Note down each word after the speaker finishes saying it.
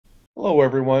Hello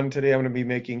everyone. Today I'm going to be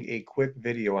making a quick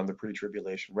video on the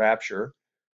pre-tribulation rapture.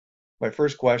 My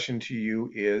first question to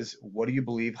you is, what do you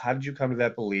believe? How did you come to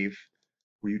that belief?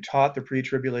 Were you taught the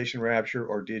pre-tribulation rapture,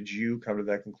 or did you come to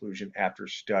that conclusion after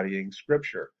studying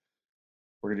scripture?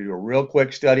 We're going to do a real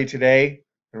quick study today,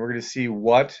 and we're going to see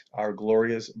what our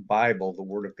glorious Bible, the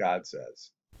Word of God, says.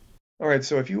 All right,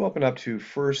 so if you open up to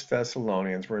 1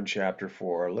 Thessalonians, we're in chapter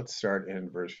 4. Let's start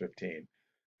in verse 15.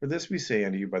 For this we say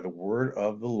unto you by the word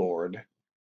of the Lord,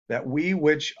 that we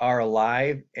which are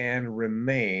alive and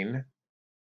remain,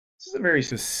 this is a very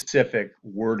specific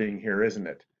wording here, isn't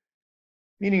it?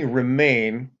 Meaning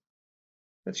remain,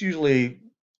 that's usually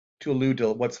to allude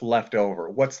to what's left over,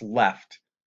 what's left.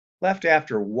 Left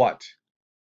after what?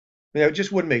 It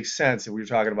just wouldn't make sense if we were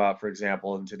talking about, for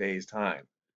example, in today's time.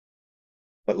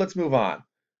 But let's move on.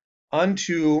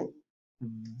 Unto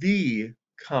the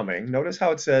coming. Notice how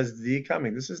it says the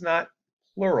coming. This is not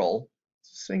plural,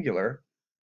 it's singular.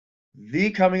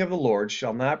 The coming of the Lord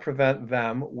shall not prevent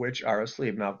them which are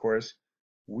asleep. Now, of course,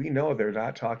 we know they're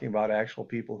not talking about actual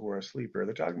people who are asleep here.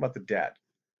 They're talking about the dead.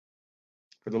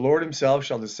 For the Lord himself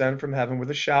shall descend from heaven with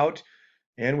a shout,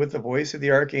 and with the voice of the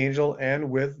archangel,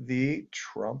 and with the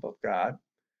trump of God.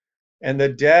 And the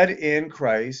dead in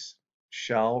Christ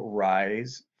shall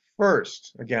rise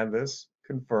first. Again, this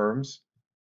confirms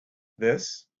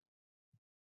this.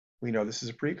 We know this is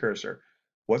a precursor.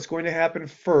 What's going to happen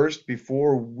first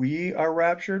before we are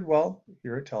raptured? Well,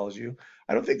 here it tells you.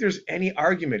 I don't think there's any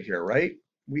argument here, right?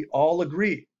 We all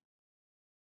agree.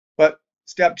 But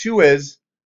step 2 is,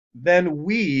 then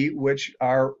we which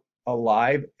are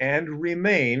alive and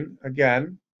remain,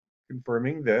 again,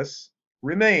 confirming this,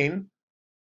 remain,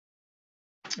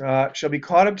 shall be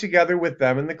caught up together with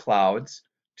them in the clouds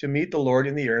to meet the Lord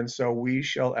in the air, and so we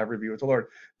shall ever be with the Lord.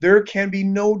 There can be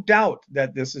no doubt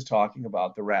that this is talking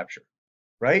about the rapture,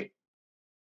 right?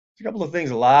 A couple of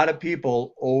things a lot of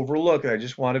people overlook that I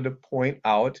just wanted to point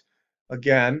out.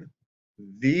 Again,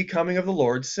 the coming of the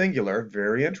Lord, singular,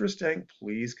 very interesting.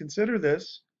 Please consider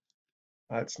this.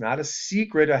 It's not a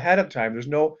secret ahead of time. There's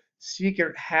no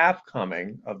secret half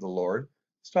coming of the Lord.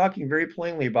 It's talking very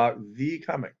plainly about the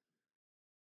coming.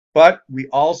 But we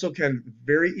also can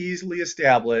very easily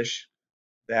establish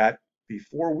that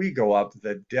before we go up,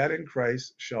 the dead in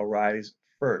Christ shall rise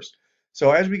first.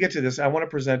 So as we get to this, I want to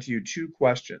present to you two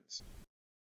questions.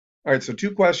 All right, so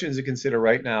two questions to consider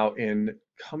right now in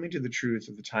coming to the truth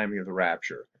of the timing of the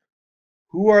rapture.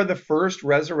 Who are the first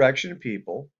resurrection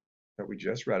people that we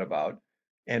just read about,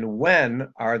 and when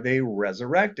are they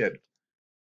resurrected?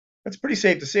 That's pretty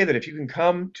safe to say that if you can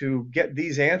come to get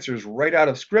these answers right out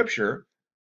of Scripture,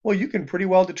 well, you can pretty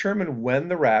well determine when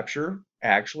the rapture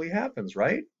actually happens,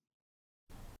 right?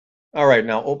 All right,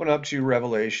 now open up to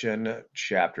Revelation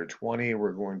chapter 20.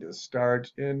 We're going to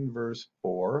start in verse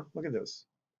 4. Look at this.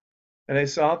 And I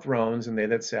saw thrones, and they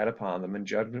that sat upon them, and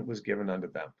judgment was given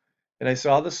unto them. And I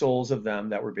saw the souls of them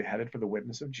that were beheaded for the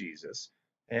witness of Jesus,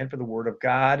 and for the word of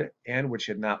God, and which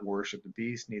had not worshipped the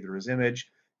beast, neither his image,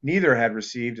 neither had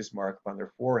received his mark upon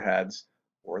their foreheads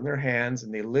or in their hands,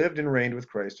 and they lived and reigned with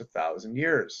Christ 1,000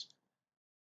 years.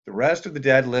 The rest of the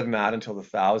dead lived not until the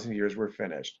 1,000 years were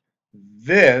finished.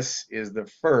 This is the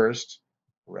first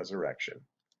resurrection.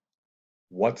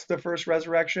 What's the first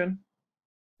resurrection?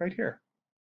 Right here.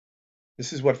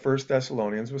 This is what 1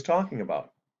 Thessalonians was talking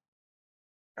about.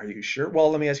 Are you sure?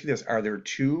 Well, let me ask you this. Are there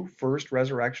two first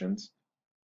resurrections?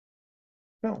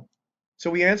 No. So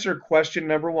we answer question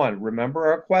number 1. Remember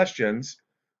our questions.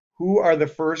 Who are the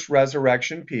first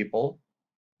resurrection people?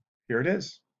 Here it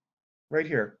is. Right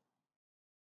here.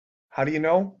 How do you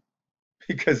know?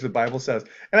 Because the Bible says.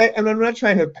 And I'm not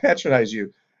trying to patronize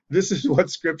you. This is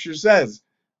what Scripture says.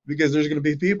 Because there's going to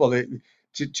be people that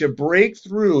to break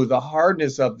through the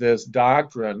hardness of this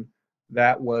doctrine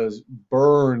that was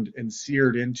burned and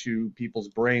seared into people's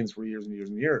brains for years and years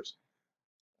and years.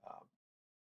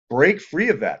 Break free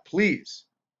of that, please.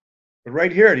 But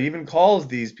right here, it even calls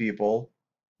these people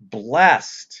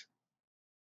blessed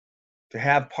to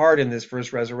have part in this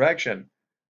first resurrection.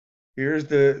 Here's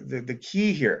the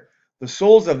key here. The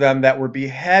souls of them that were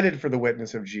beheaded for the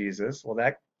witness of Jesus, well,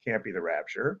 that can't be the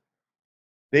rapture.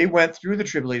 They went through the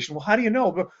tribulation. Well, how do you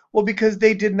know? Well, because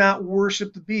they did not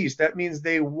worship the beast. That means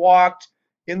they walked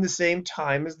in the same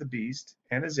time as the beast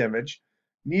and his image.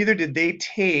 Neither did they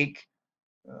take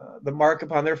the mark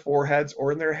upon their foreheads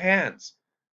or in their hands.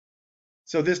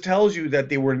 So this tells you that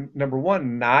they were, number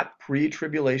 1, not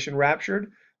pre-tribulation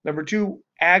raptured. Number 2,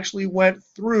 actually went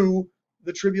through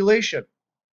the tribulation.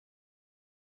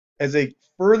 As a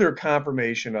further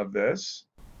confirmation of this,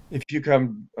 if you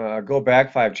go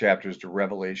back 5 chapters to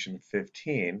Revelation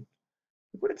 15,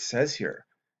 look what it says here.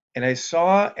 And I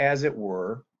saw, as it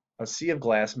were, a sea of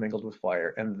glass mingled with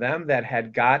fire, and them that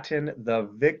had gotten the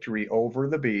victory over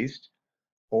the beast,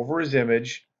 over his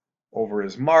image, over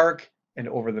his mark, and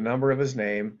over the number of his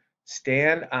name,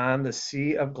 stand on the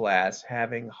sea of glass,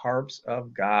 having harps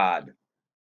of God.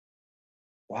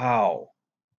 Wow,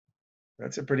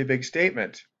 that's a pretty big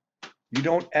statement. You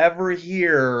don't ever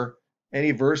hear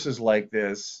any verses like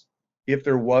this if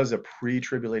there was a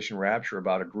pre-tribulation rapture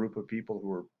about a group of people who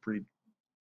were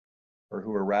who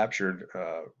were raptured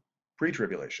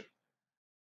pre-tribulation.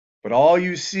 But all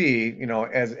you see,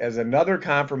 as another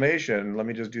confirmation, let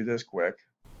me just do this quick.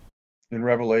 In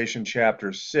Revelation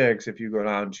chapter 6, if you go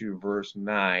down to verse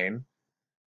 9,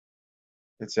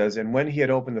 it says, "And when he had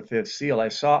opened the fifth seal, I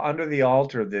saw under the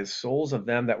altar the souls of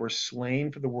them that were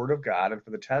slain for the word of God and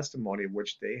for the testimony of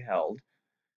which they held.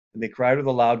 And they cried with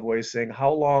a loud voice, saying,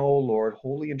 How long, O Lord,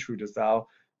 holy and true, dost thou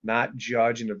not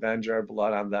judge and avenge our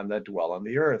blood on them that dwell on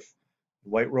the earth?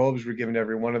 White robes were given to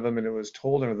every one of them, and it was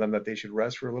told unto them that they should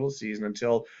rest for a little season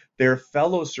until their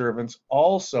fellow servants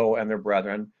also and their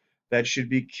brethren that should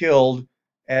be killed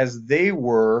as they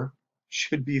were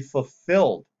should be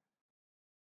fulfilled."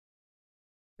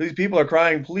 These people are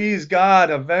crying, "Please, God,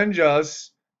 avenge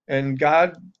us." And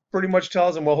God pretty much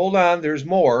tells them, well, hold on, there's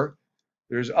more.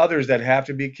 There's others that have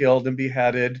to be killed and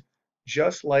beheaded,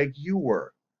 just like you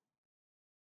were.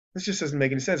 This just doesn't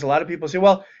make any sense. A lot of people say,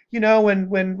 well,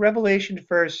 when Revelation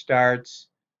first starts,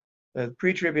 the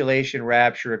pre-tribulation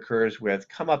rapture occurs with,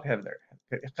 come up hither,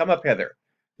 come up hither.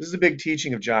 This is a big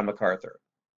teaching of John MacArthur,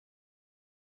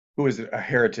 who is a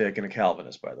heretic and a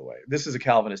Calvinist, by the way. This is a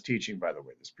Calvinist teaching, by the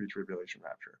way, this pre-tribulation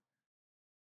rapture.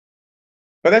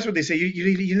 But that's what they say.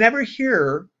 You never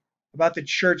hear about the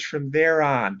church from there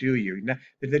on, do you?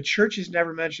 The church is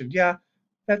never mentioned. Yeah,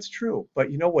 that's true.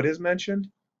 But you know what is mentioned?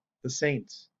 The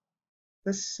saints.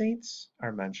 The saints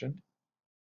are mentioned.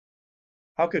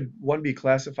 How could one be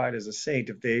classified as a saint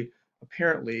if they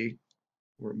apparently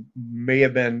may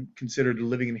have been considered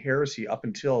living in heresy up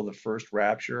until the first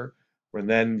rapture, when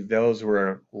then those who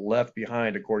were left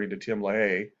behind, according to Tim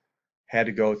LaHaye, had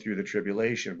to go through the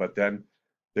tribulation. But then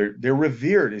they're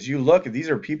revered. As you look, these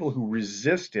are people who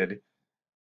resisted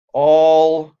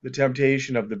all the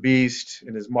temptation of the beast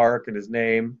and his mark and his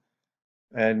name.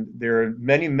 And there are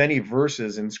many, many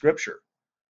verses in Scripture,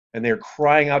 and they're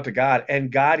crying out to God,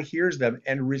 and God hears them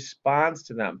and responds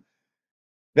to them.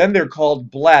 Then they're called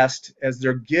blessed as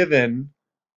they're given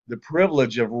the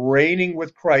privilege of reigning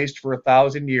with Christ for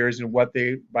 1,000 years in what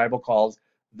the Bible calls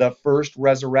the first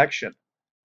resurrection.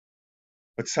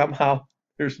 But somehow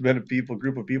there's been a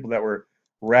group of people that were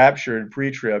raptured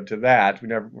pre-trib to that we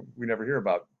never hear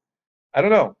about. I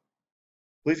don't know.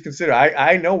 Please consider.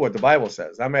 I know what the Bible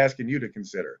says. I'm asking you to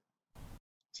consider.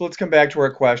 So let's come back to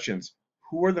our questions.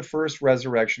 Who are the first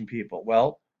resurrection people?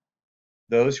 Well,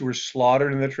 those who were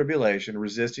slaughtered in the tribulation,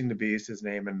 resisting the beast, his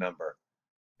name and number.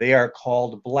 They are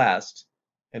called blessed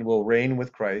and will reign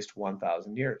with Christ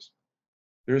 1,000 years.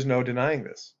 There is no denying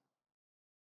this.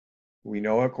 We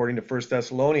know, according to 1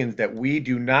 Thessalonians, that we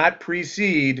do not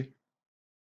precede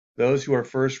those who are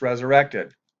first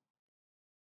resurrected.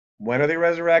 When are they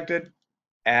resurrected?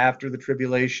 After the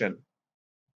tribulation.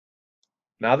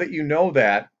 Now that you know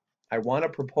that, I want to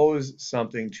propose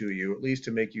something to you, at least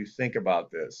to make you think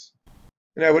about this.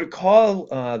 And I would call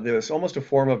this almost a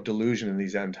form of delusion in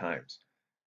these end times.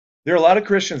 There are a lot of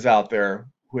Christians out there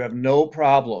who have no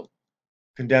problem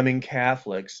condemning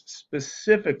Catholics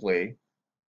specifically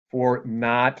for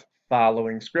not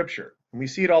following Scripture. And we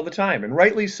see it all the time, and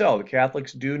rightly so. The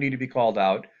Catholics do need to be called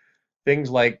out. Things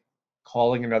like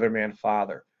calling another man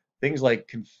father, things like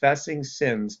confessing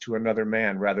sins to another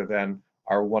man rather than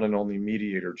our one and only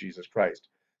mediator, Jesus Christ.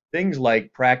 Things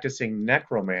like practicing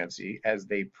necromancy as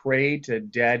they pray to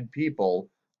dead people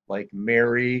like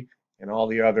Mary and all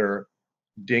the other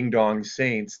ding-dong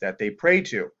saints that they pray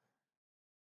to.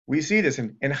 We see this.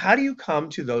 And how do you come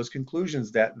to those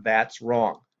conclusions that that's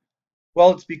wrong?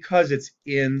 Well, it's because it's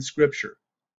in Scripture.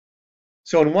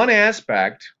 So in one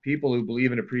aspect, people who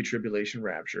believe in a pre-tribulation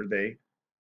rapture, they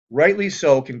rightly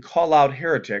so can call out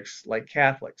heretics like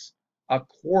Catholics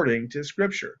according to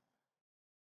Scripture.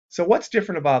 So what's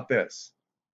different about this?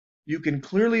 You can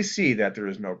clearly see that there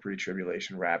is no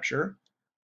pre-tribulation rapture,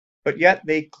 but yet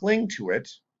they cling to it,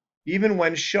 even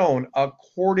when shown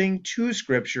according to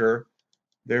Scripture,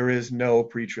 there is no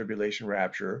pre-tribulation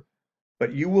rapture.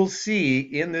 But you will see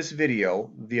in this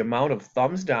video the amount of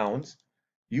thumbs downs.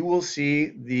 You will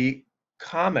see the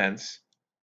comments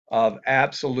of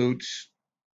absolute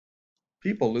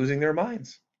people losing their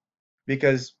minds.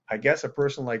 Because I guess a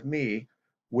person like me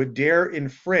would dare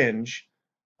infringe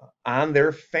on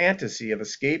their fantasy of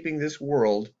escaping this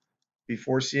world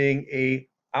before seeing a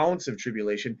ounce of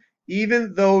tribulation,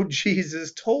 even though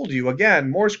Jesus told you, again,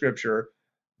 more scripture,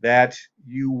 that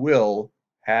you will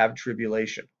have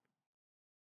tribulation.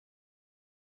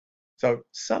 So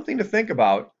something to think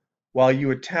about while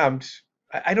you attempt,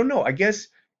 I don't know, I guess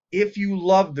if you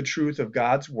love the truth of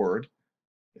God's word,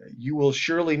 you will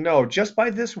surely know just by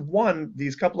these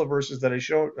couple of verses that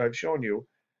I've shown you,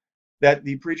 that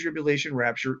the pre-tribulation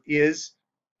rapture is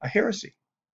a heresy.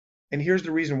 And here's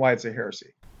the reason why it's a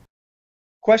heresy.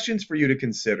 Questions for you to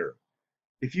consider.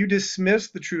 If you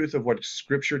dismiss the truth of what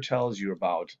Scripture tells you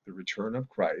about the return of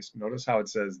Christ, notice how it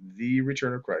says the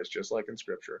return of Christ, just like in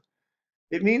Scripture,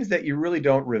 it means that you really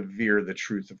don't revere the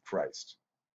truth of Christ.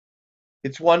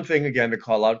 It's one thing, again, to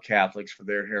call out Catholics for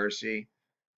their heresy,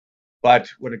 but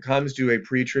when it comes to a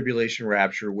pre-tribulation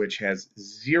rapture, which has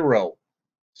zero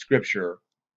Scripture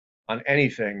on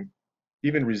anything,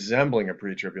 even resembling a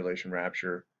pre-tribulation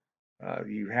rapture,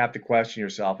 you have to question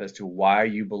yourself as to why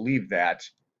you believe that,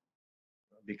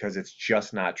 because it's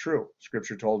just not true.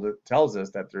 Scripture tells us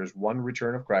that there's one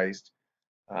return of Christ,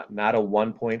 not a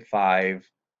 1.5,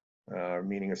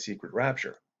 meaning a secret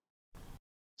rapture.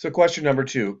 So question number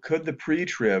 2, could the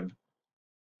pre-trib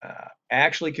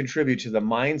actually contribute to the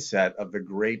mindset of the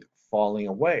great falling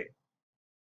away?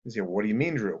 You say, well, what do you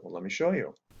mean, Drew? Well, let me show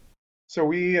you.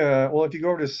 So if you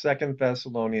go over to 2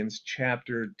 Thessalonians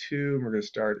chapter 2, we're going to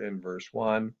start in verse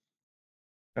 1.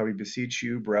 Now we beseech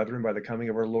you, brethren, by the coming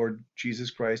of our Lord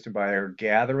Jesus Christ and by our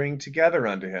gathering together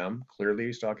unto him, clearly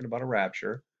he's talking about a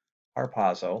rapture,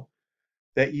 harpazo,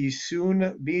 that ye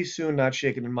be soon not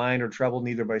shaken in mind or troubled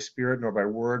neither by spirit nor by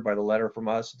word, by the letter from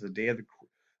us, the day of the...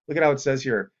 Look at how it says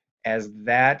here, as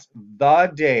that the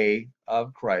day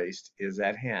of Christ is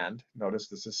at hand. Notice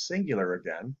this is singular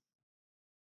again.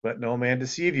 Let no man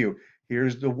deceive you.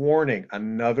 Here's the warning,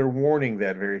 another warning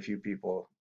that very few people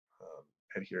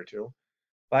adhere to.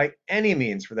 By any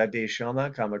means, for that day shall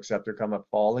not come, except there come a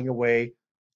falling away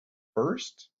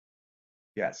first.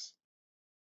 Yes.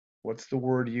 What's the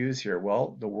word used here?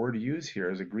 Well, the word used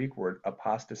here is a Greek word,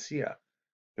 apostasia.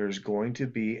 There's going to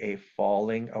be a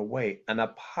falling away. An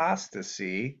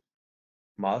apostasy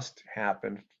must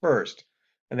happen first.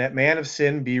 And that man of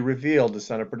sin be revealed, the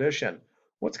son of perdition.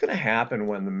 What's going to happen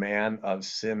when the man of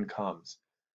sin comes?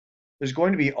 There's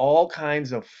going to be all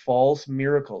kinds of false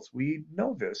miracles. We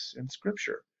know this in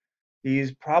Scripture.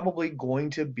 He's probably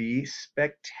going to be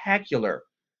spectacular,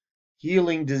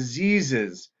 healing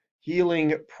diseases,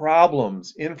 healing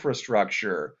problems,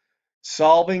 infrastructure,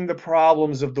 solving the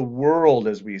problems of the world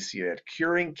as we see it,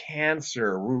 curing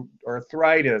cancer,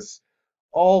 arthritis,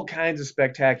 all kinds of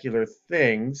spectacular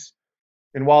things.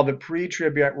 And while the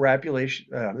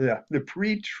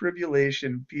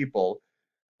pre-tribulation people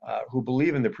who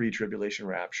believe in the pre-tribulation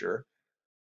rapture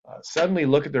suddenly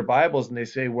look at their Bibles and they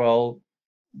say, well,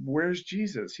 where's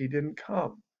Jesus? He didn't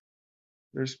come.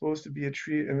 There's supposed to be a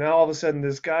tree. And now all of a sudden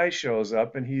this guy shows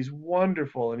up and he's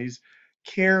wonderful and he's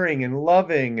caring and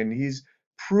loving and he's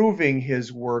proving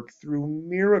his work through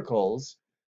miracles.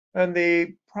 And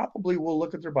they probably will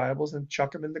look at their Bibles and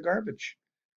chuck them in the garbage.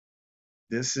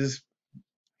 This is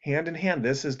hand in hand.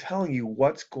 This is telling you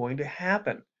what's going to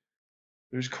happen.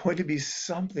 There's going to be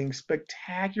something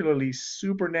spectacularly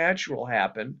supernatural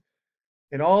happen.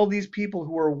 And all these people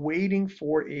who are waiting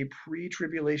for a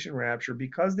pre-tribulation rapture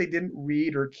because they didn't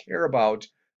read or care about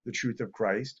the truth of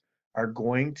Christ are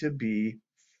going to be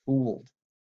fooled.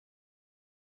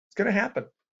 It's going to happen.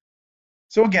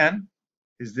 So again,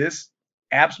 is this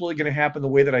absolutely going to happen the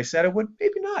way that I said it would?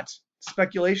 Maybe not.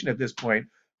 Speculation at this point.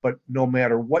 But no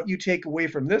matter what you take away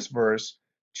from this verse,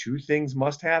 two things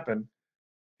must happen.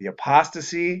 The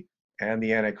apostasy and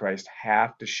the Antichrist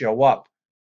have to show up.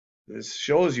 This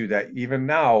shows you that even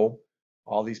now,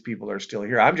 all these people are still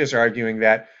here. I'm just arguing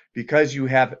that because you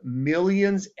have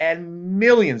millions and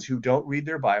millions who don't read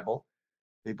their Bible,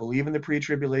 they believe in the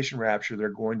pre-tribulation rapture, they're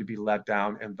going to be let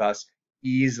down and thus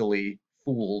easily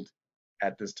fooled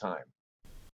at this time.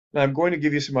 Now, I'm going to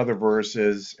give you some other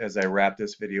verses as I wrap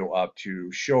this video up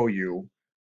to show you,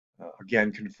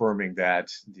 again, confirming that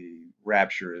the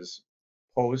rapture is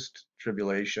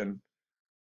post-tribulation.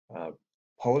 Well,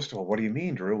 what do you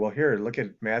mean, Drew? Well, here, look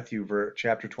at Matthew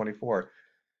chapter 24.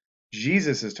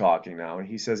 Jesus is talking now, and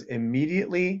he says,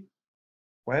 immediately,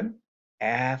 when?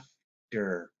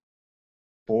 After.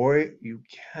 Boy, you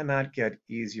cannot get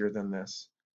easier than this.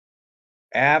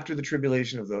 After the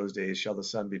tribulation of those days shall the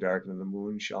sun be darkened, and the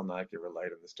moon shall not give her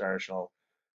light, and the stars shall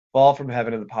fall from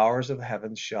heaven, and the powers of the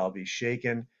heavens shall be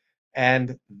shaken.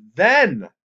 And then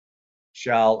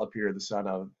shall appear the sign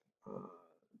of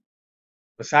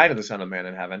the Son of Man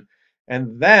in heaven.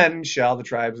 And then shall the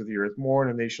tribes of the earth mourn,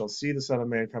 and they shall see the Son of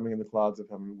Man coming in the clouds of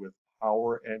heaven with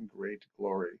power and great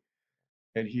glory.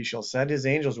 And he shall send his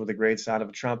angels with a great sound of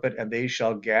a trumpet, and they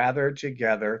shall gather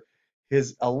together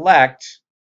his elect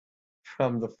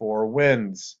from the four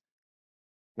winds.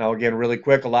 Now, again, really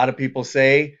quick, a lot of people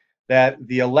say that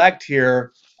the elect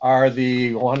here are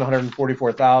the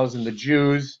 144,000, the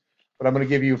Jews, but I'm going to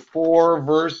give you 4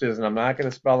 verses, and I'm not going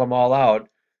to spell them all out.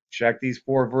 Check these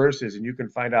 4 verses, and you can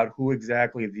find out who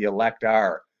exactly the elect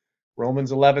are.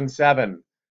 Romans 11:7,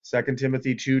 2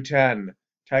 Timothy 2:10,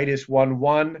 Titus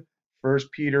 1:1, 1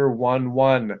 Peter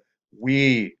 1:1.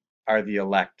 We are the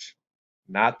elect,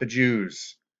 not the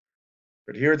Jews.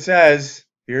 But here it says,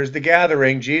 here's the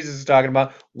gathering Jesus is talking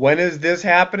about. When is this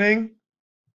happening?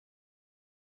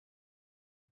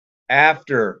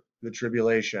 After the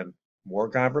tribulation. More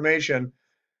confirmation.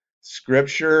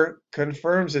 Scripture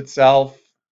confirms itself.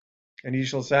 And he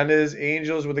shall send his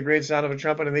angels with a great sound of a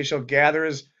trumpet, and they shall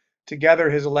gather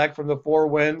together his elect from the four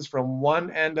winds, from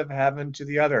one end of heaven to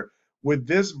the other. Would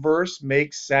this verse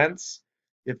make sense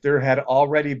if there had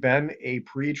already been a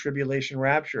pre-tribulation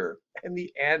rapture? And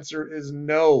the answer is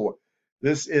no.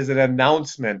 This is an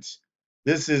announcement.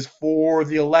 This is for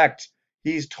the elect.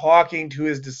 He's talking to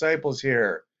his disciples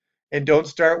here. And don't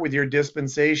start with your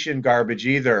dispensation garbage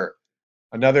either.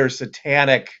 Another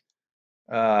satanic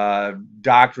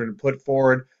doctrine put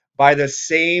forward by the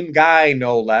same guy,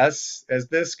 no less, as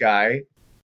this guy.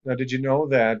 Now, did you know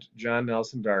that John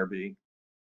Nelson Darby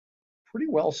pretty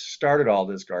well started all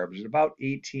this garbage at about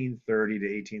 1830 to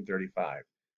 1835?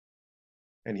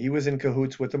 And he was in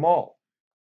cahoots with them all.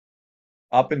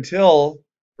 Up until,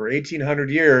 for 1800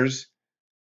 years,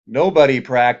 nobody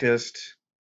practiced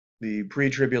the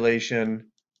pre-tribulation,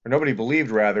 or nobody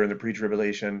believed rather in the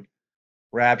pre-tribulation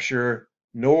rapture,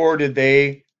 nor did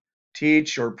they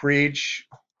teach or preach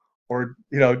or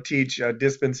teach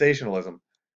dispensationalism.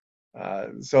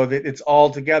 So that it's all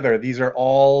together. These are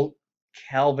all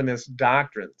Calvinist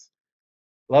doctrines.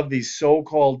 Love these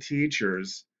so-called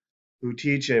teachers who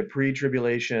teach a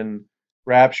pre-tribulation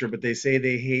rapture, but they say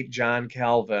they hate John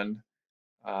Calvin.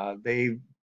 They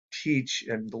teach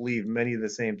and believe many of the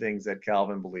same things that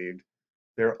Calvin believed.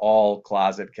 They're all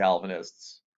closet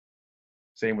Calvinists.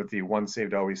 Same with the once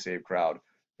saved, always saved crowd.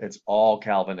 It's all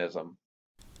Calvinism.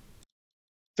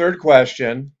 Third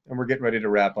question, and we're getting ready to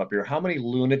wrap up here. How many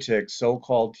lunatic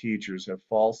so-called teachers have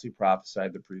falsely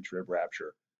prophesied the pre-trib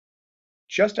rapture?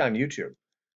 Just on YouTube.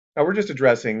 Now, we're just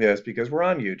addressing this because we're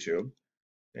on YouTube,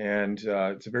 and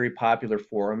it's a very popular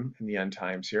forum in the end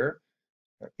times here,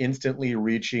 instantly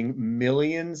reaching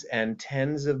millions and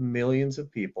tens of millions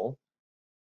of people.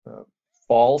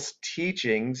 False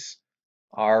teachings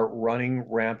are running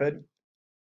rampant.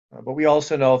 But we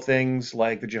also know things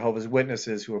like the Jehovah's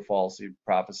Witnesses who have falsely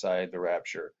prophesied the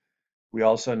rapture. We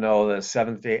also know the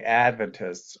Seventh-day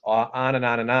Adventists, on and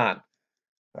on and on.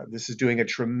 This is doing a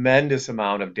tremendous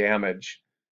amount of damage.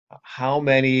 How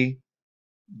many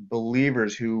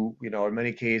believers who, in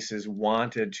many cases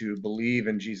wanted to believe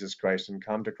in Jesus Christ and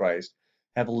come to Christ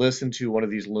have listened to one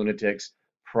of these lunatics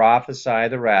prophesy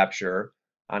the rapture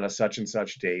on a such and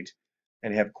such date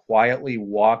and have quietly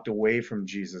walked away from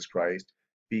Jesus Christ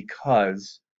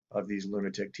because of these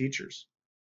lunatic teachers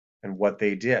and what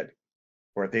they did?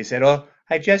 Or if they said, "Oh,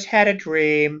 I just had a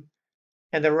dream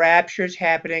and the rapture's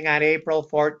happening on April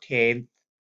 14th."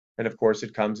 And of course,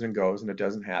 it comes and goes and it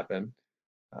doesn't happen.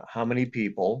 How many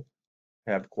people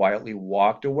have quietly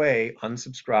walked away,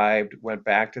 unsubscribed, went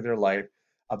back to their life,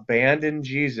 abandoned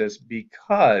Jesus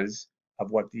because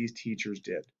of what these teachers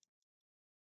did?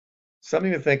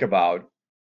 Something to think about,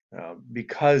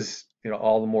 because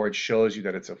all the more it shows you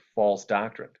that it's a false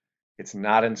doctrine. It's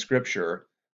not in Scripture,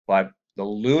 but the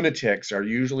lunatics are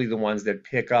usually the ones that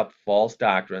pick up false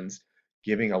doctrines,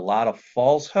 giving a lot of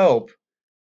false hope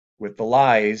with the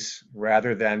lies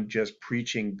rather than just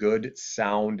preaching good,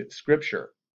 sound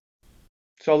Scripture.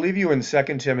 So I'll leave you in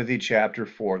 2 Timothy chapter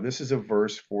 4. This is a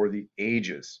verse for the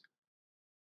ages.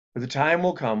 For the time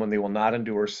will come when they will not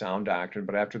endure sound doctrine,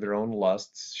 but after their own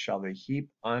lusts shall they heap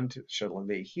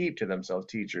to themselves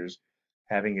teachers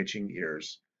having itching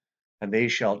ears, and they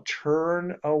shall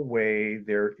turn away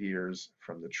their ears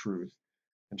from the truth,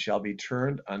 and shall be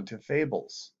turned unto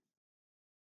fables.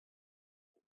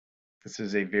 This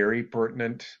is a very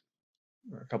pertinent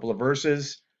couple of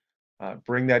verses.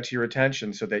 Bring that to your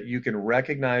attention so that you can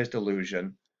recognize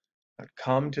delusion,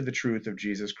 come to the truth of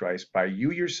Jesus Christ by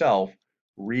you yourself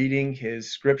reading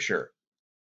his scripture.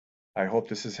 I hope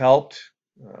this has helped.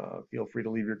 Feel free to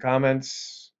leave your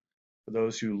comments. For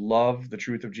those who love the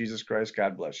truth of Jesus Christ,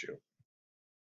 God bless you.